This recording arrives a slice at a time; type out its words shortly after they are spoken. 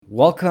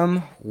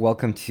Welcome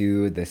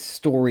to this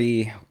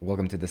story.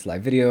 Welcome to this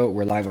live video.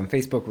 We're live on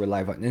Facebook, we're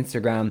live on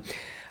Instagram.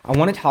 I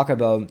want to talk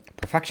about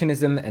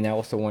perfectionism, and I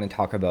also want to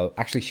talk about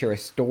actually share a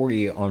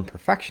story on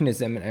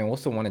perfectionism, and I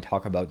also want to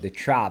talk about the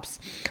traps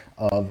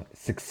of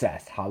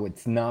success, how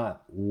it's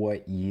not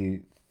what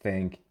you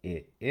think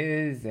it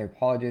is. I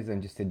apologize,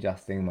 I'm just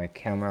adjusting my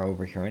camera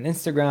over here on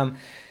Instagram.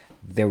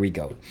 There we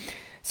go.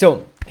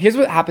 So here's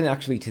what happened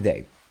actually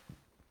today.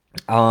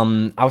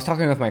 I was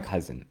talking with my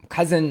cousin.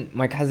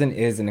 My cousin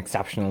is an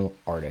exceptional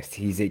artist.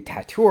 He's a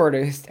tattoo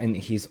artist and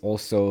he's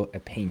also a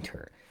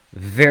painter.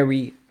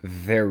 Very,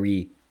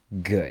 very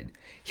good.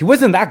 He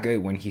wasn't that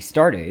good when he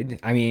started.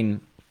 I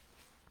mean,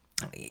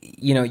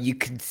 you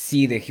could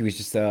see that he was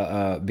just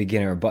a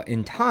beginner, but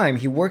in time,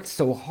 he worked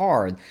so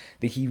hard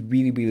that he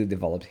really, really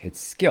developed his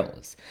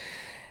skills.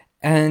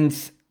 And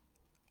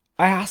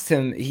I asked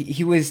him,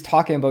 he was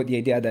talking about the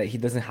idea that he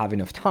doesn't have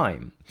enough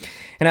time.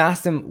 And I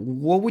asked him,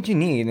 what would you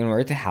need in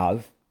order to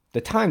have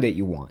the time that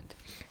you want?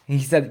 And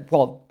he said,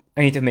 well,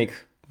 I need to make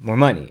more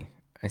money.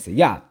 I said,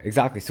 yeah,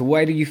 exactly. So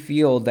why do you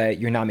feel that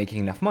you're not making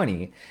enough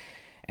money?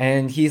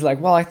 And he's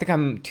like, well, I think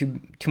I'm too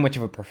much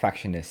of a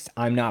perfectionist.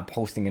 I'm not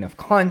posting enough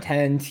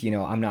content.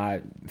 I'm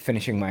not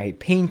finishing my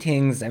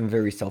paintings. I'm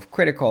very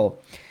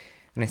self-critical.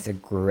 And I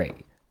said, great.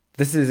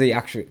 This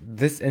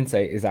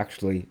insight is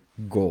actually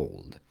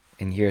gold.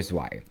 And here's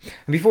why.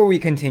 And before we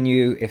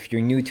continue, if you're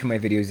new to my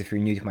videos, if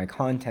you're new to my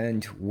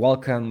content,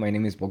 welcome. My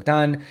name is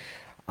Bogdan.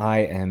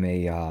 I am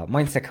a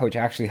mindset coach. I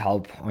actually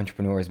help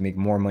entrepreneurs make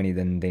more money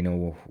than they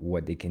know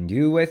what they can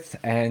do with,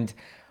 and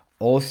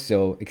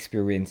also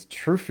experience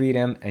true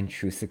freedom and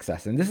true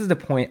success. And this is the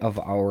point of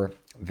our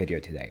video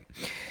today.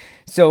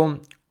 So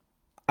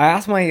I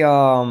asked my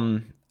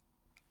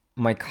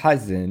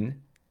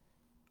cousin,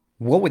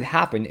 what would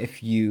happen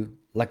if you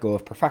let go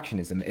of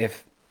perfectionism?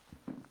 If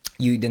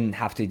you didn't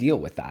have to deal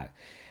with that.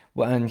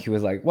 Well, and he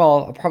was like,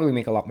 well, I'll probably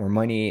make a lot more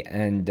money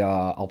and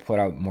I'll put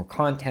out more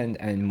content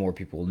and more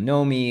people will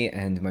know me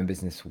and my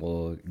business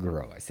will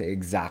grow. I say,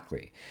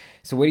 exactly.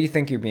 So what do you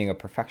think you're being a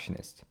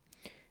perfectionist?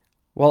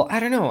 Well, I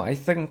don't know. I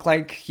think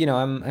I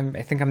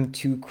think I'm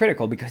too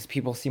critical because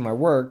people see my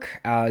work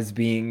as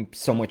being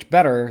so much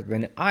better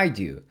than I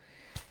do.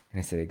 And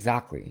I said,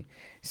 exactly.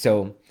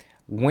 So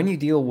when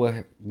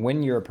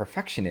you're a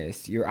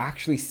perfectionist, you're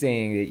actually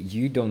saying that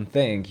you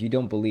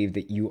don't believe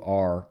that you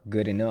are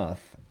good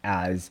enough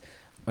as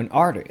an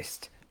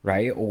artist,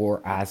 right?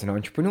 Or as an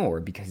entrepreneur,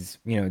 because,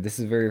 this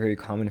is very, very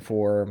common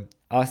for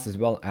us as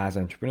well as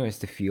entrepreneurs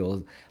to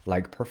feel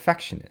like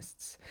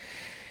perfectionists.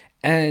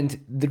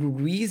 And the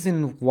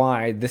reason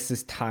why this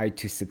is tied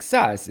to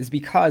success is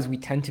because we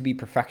tend to be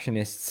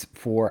perfectionists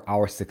for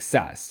our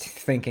success,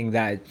 thinking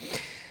that,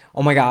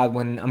 oh my God,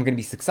 when I'm going to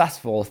be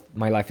successful,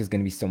 my life is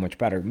going to be so much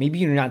better. Maybe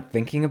you're not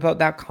thinking about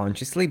that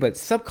consciously, but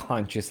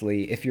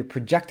subconsciously, if you're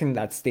projecting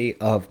that state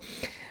of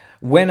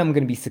when I'm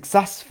going to be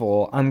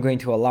successful, I'm going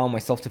to allow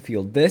myself to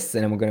feel this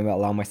and I'm going to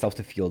allow myself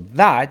to feel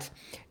that,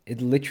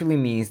 it literally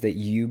means that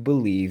you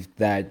believe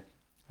that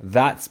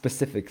that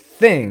specific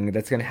thing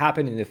that's going to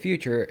happen in the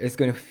future is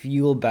going to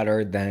feel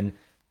better than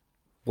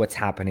what's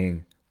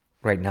happening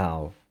right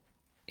now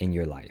in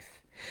your life.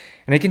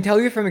 And I can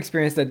tell you from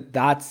experience that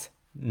that's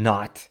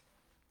not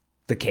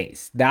the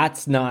case.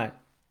 That's not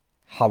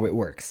how it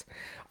works.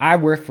 I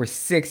worked for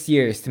 6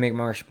 years to make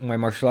my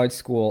martial arts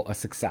school a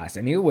success,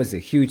 and it was a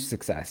huge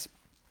success.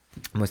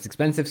 Most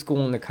expensive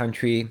school in the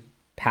country,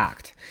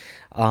 packed.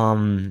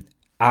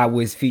 I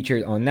was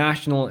featured on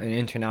national and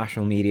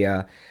international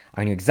media.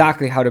 I knew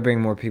exactly how to bring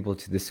more people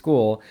to the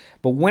school.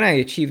 But when I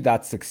achieved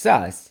that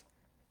success,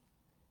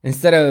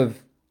 instead of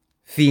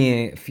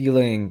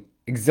feeling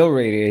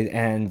exhilarated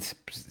and,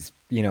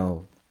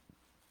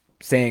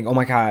 saying, oh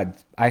my God,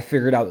 I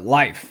figured out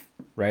life,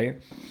 right?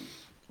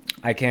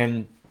 I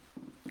can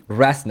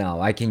rest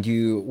now. I can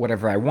do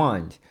whatever I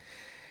want.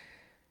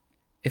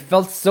 It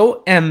felt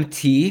so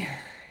empty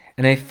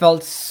and I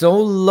felt so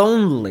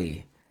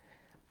lonely.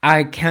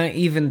 I can't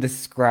even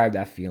describe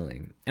that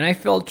feeling. And I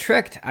felt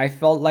tricked. I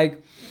felt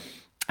like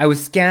I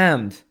was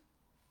scammed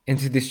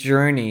into this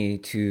journey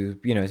to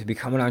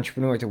become an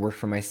entrepreneur, to work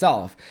for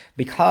myself,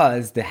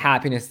 because the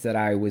happiness that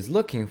I was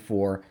looking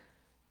for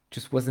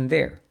just wasn't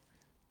there.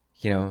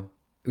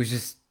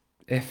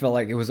 It felt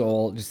like it was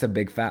all just a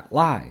big fat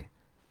lie.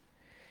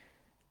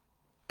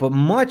 But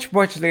much,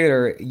 much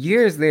later,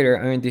 years later,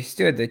 I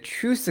understood that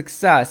true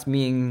success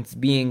means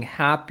being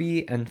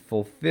happy and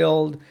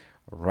fulfilled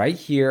right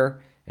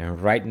here and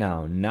right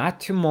now.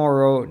 Not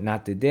tomorrow,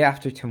 not the day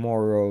after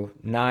tomorrow,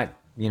 not,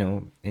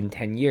 in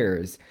 10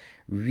 years.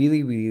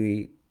 Really,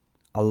 really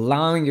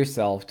allowing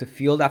yourself to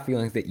feel that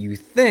feelings that you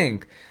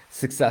think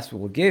success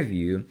will give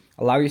you.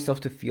 Allow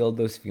yourself to feel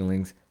those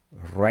feelings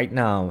right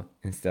now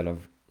instead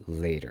of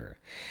later.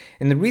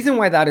 And the reason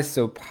why that is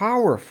so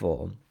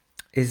powerful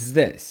is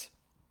this.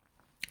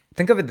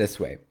 Think of it this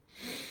way.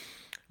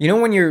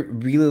 When you're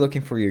really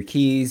looking for your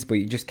keys, but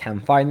you just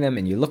can't find them,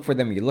 and you look for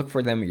them, you look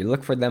for them, you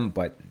look for them,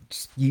 but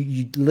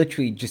you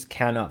literally just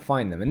cannot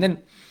find them. And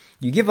then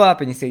you give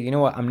up and you say, you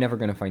know what, I'm never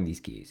going to find these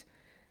keys.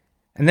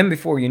 And then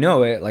before you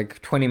know it,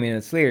 like 20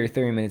 minutes later,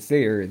 30 minutes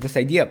later, this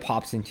idea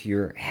pops into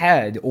your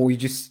head, or you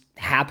just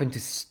happen to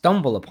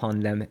stumble upon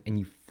them and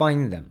you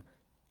find them,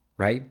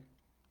 right?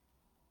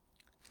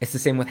 It's the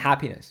same with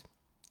happiness.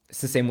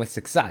 It's the same with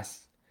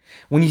success.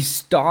 When you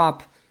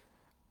stop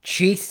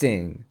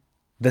chasing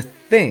the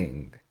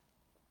thing,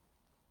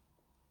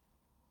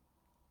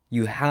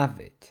 you have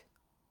it.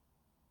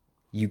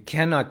 You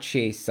cannot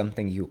chase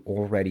something you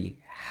already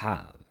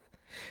have.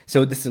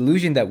 So this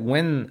illusion that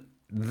when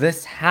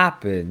this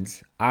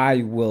happens,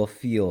 I will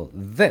feel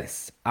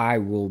this, I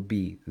will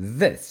be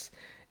this,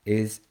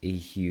 is a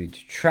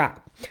huge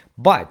trap.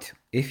 But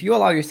if you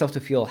allow yourself to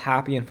feel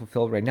happy and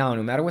fulfilled right now,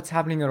 no matter what's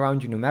happening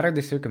around you, no matter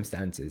the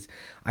circumstances,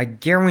 I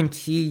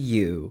guarantee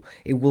you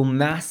it will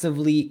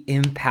massively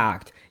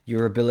impact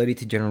your ability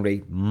to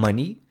generate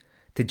money,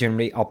 to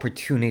generate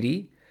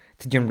opportunity,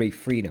 to generate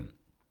freedom.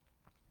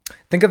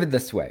 Think of it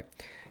this way.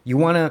 You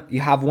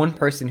have one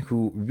person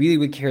who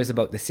really cares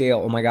about the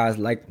sale. Oh my God,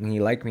 like me,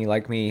 like me,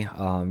 like me.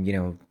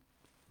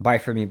 Buy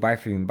for me, buy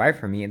for me, buy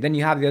for me. And then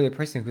you have the other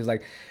person who's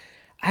like,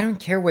 I don't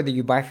care whether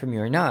you buy from me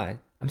or not.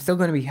 I'm still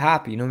going to be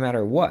happy no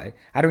matter what.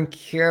 I don't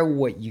care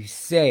what you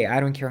say. I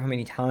don't care how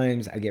many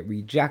times I get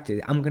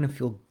rejected. I'm going to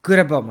feel good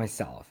about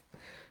myself.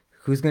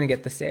 Who's going to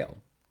get the sale?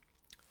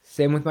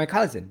 Same with my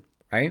cousin,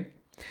 right?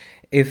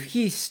 If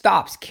he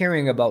stops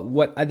caring about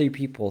what other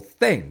people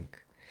think,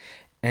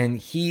 and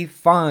he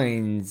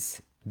finds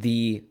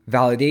the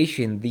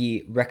validation,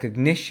 the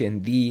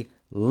recognition, the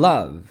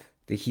love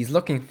that he's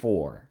looking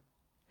for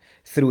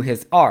through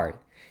his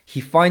art, he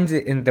finds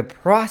it in the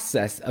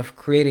process of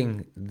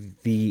creating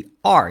the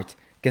art.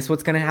 Guess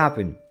what's going to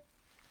happen?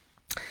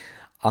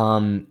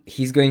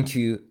 He's going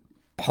to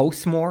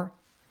post more,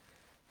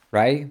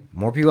 right?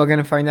 More people are going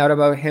to find out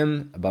about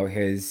him, about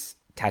his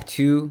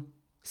tattoo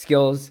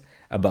skills,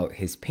 about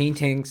his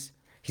paintings.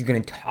 He's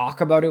going to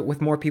talk about it with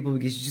more people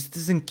because he just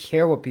doesn't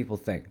care what people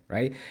think,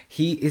 right?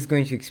 He is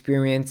going to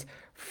experience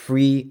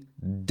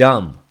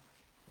freedom,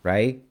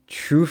 right?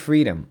 True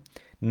freedom.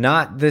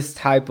 Not this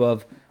type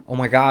of, oh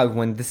my God,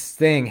 when this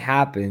thing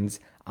happens,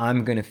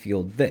 I'm going to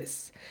feel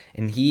this.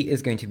 And he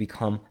is going to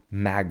become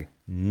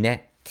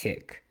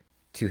magnetic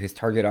to his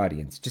target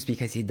audience just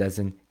because he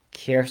doesn't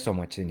care so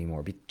much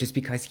anymore. Just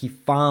because he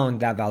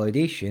found that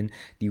validation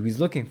that he was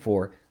looking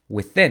for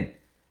within.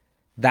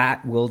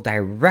 That will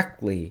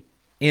directly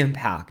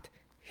impact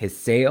his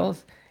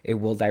sales. It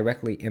will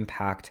directly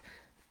impact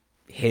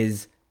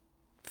his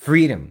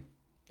freedom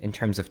in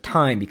terms of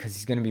time because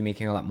he's going to be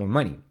making a lot more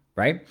money,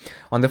 right?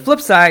 On the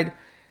flip side,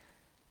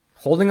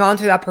 holding on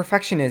to that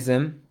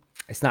perfectionism,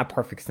 it's not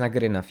perfect. It's not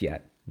good enough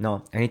yet.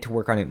 No, I need to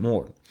work on it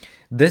more.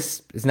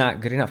 This is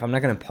not good enough. I'm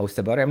not going to post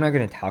about it. I'm not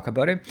going to talk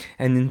about it.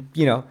 And,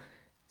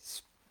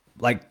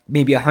 like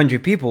maybe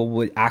 100 people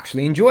would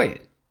actually enjoy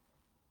it.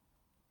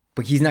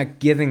 But he's not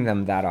giving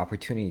them that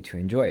opportunity to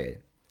enjoy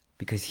it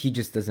because he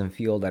just doesn't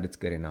feel that it's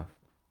good enough,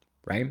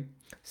 right?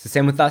 It's the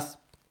same with us.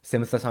 Same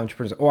with us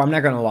entrepreneurs. Oh, I'm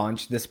not going to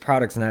launch. This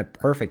product's not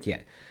perfect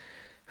yet.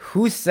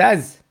 Who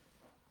says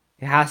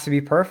it has to be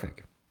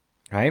perfect,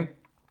 right?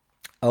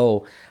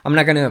 Oh, I'm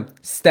not going to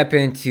step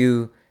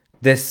into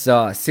this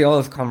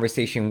sales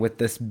conversation with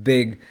this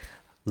big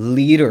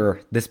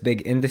leader, this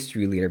big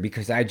industry leader,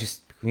 because I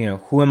just,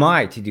 who am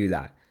I to do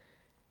that,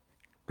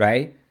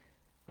 right?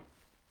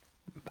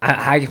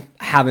 I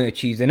haven't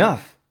achieved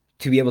enough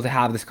to be able to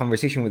have this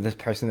conversation with this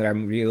person that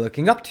I'm really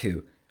looking up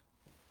to.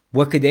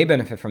 What could they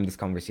benefit from this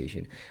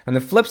conversation? On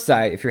the flip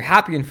side, if you're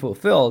happy and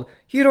fulfilled,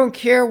 you don't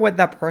care what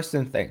that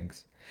person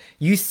thinks.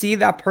 You see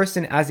that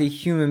person as a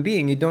human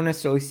being. You don't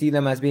necessarily see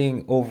them as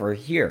being over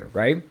here,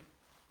 right?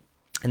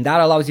 And that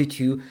allows you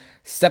to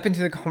step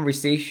into the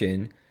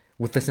conversation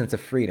with the sense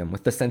of freedom,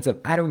 with the sense of,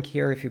 I don't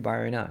care if you buy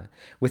or not,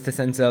 with the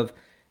sense of,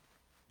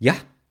 yeah,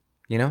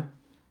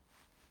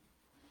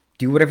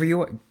 do whatever you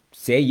want.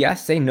 Say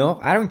yes, say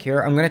no. I don't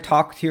care. I'm going to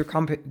talk to your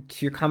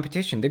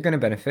competition. They're going to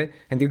benefit,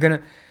 and they're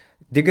going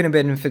to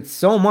benefit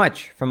so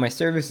much from my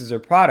services or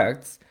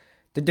products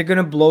that they're going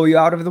to blow you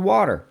out of the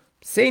water.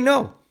 Say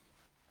no.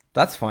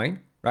 That's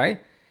fine,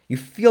 right? You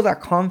feel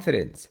that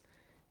confidence.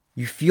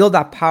 You feel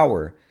that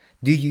power.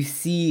 Do you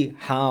see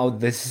how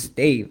this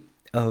state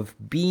of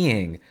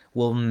being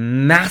will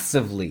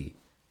massively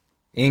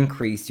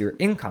increase your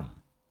income?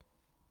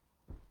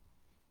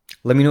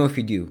 Let me know if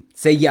you do.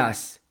 Say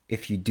yes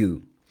if you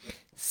do.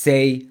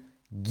 Say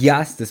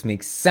yes, this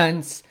makes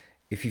sense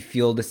if you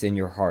feel this in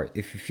your heart,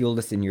 if you feel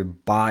this in your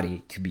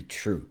body to be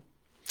true.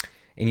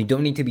 And you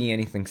don't need to be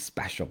anything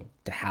special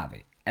to have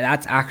it. And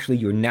that's actually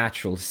your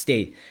natural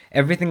state.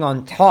 Everything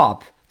on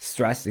top,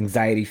 stress,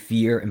 anxiety,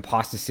 fear,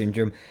 imposter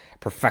syndrome,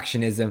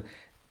 perfectionism,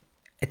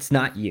 it's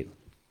not you.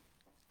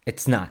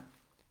 It's not.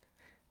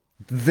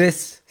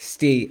 This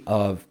state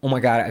of, oh my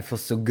God, I feel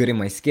so good in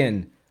my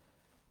skin,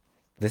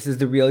 this is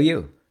the real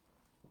you,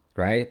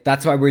 right?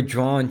 That's why we're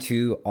drawn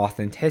to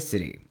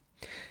authenticity.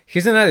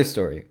 Here's another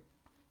story.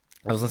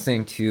 I was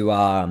listening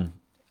to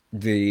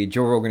the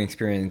Joe Rogan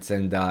Experience,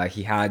 and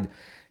he had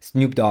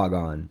Snoop Dogg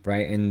on,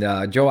 right?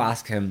 And Joe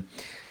asked him,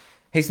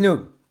 hey,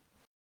 Snoop,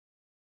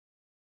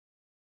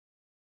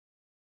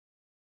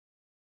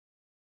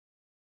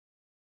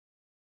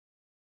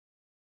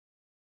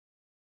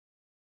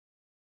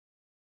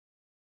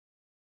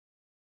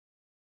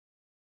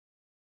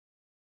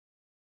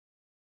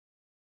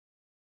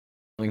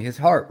 his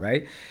heart,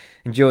 right?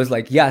 And Joe is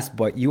like, yes,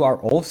 but you are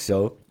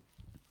also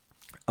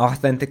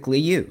authentically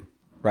you,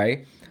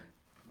 right?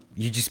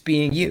 You just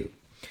being you.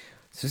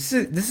 So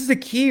this is the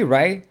key,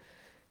 right?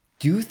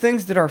 Do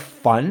things that are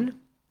fun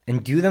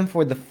and do them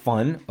for the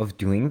fun of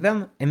doing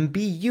them and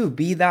be you.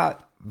 Be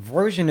that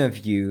version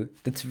of you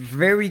that's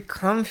very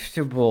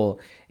comfortable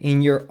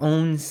in your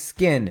own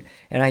skin.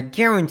 And I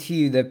guarantee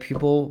you that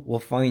people will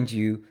find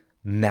you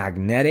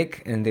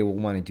magnetic and they will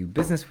want to do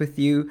business with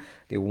you.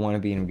 They will want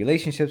to be in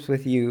relationships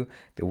with you.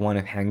 They want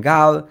to hang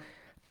out.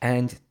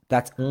 And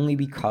that's only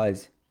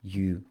because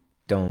you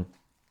don't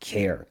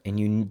care and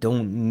you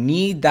don't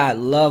need that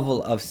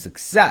level of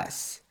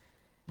success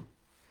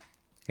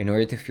in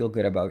order to feel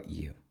good about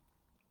you,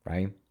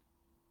 right?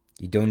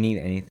 You don't need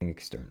anything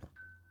external.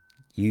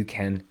 You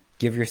can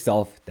give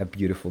yourself that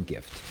beautiful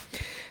gift.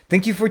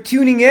 Thank you for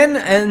tuning in.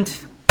 And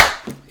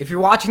if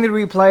you're watching the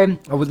replay,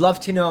 I would love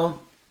to know,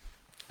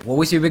 what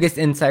was your biggest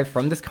insight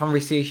from this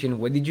conversation?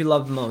 What did you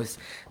love most?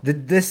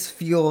 Did this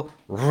feel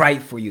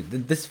right for you?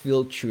 Did this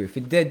feel true? If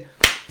it did,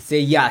 say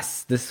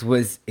yes, this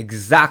was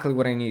exactly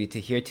what I needed to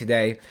hear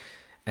today.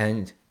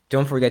 And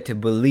don't forget to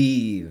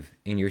believe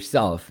in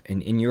yourself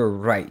and in your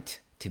right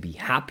to be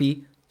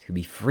happy, to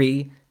be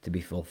free, to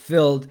be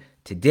fulfilled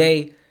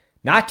today,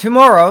 not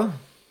tomorrow,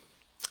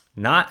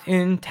 not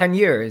in 10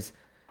 years,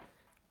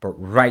 but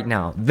right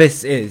now.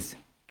 This is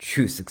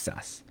true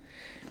success.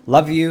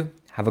 Love you.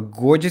 Have a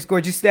gorgeous,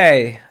 gorgeous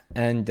day.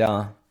 And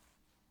I'll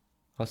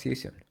see you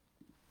soon.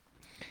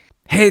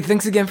 Hey,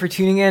 thanks again for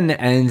tuning in.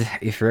 And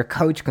if you're a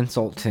coach,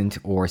 consultant,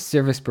 or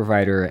service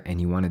provider and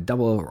you want to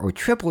double or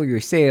triple your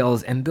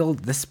sales and build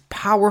this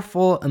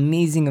powerful,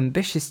 amazing,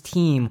 ambitious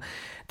team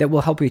that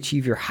will help you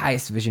achieve your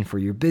highest vision for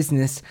your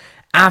business,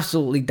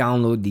 absolutely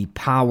download the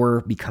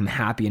Power Become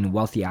Happy and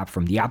Wealthy app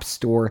from the App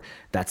Store.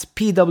 That's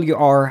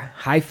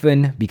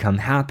PWR-Become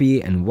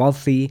Happy and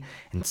Wealthy,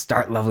 and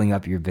start leveling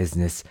up your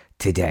business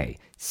today.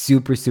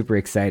 Super, super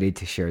excited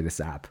to share this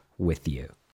app with you.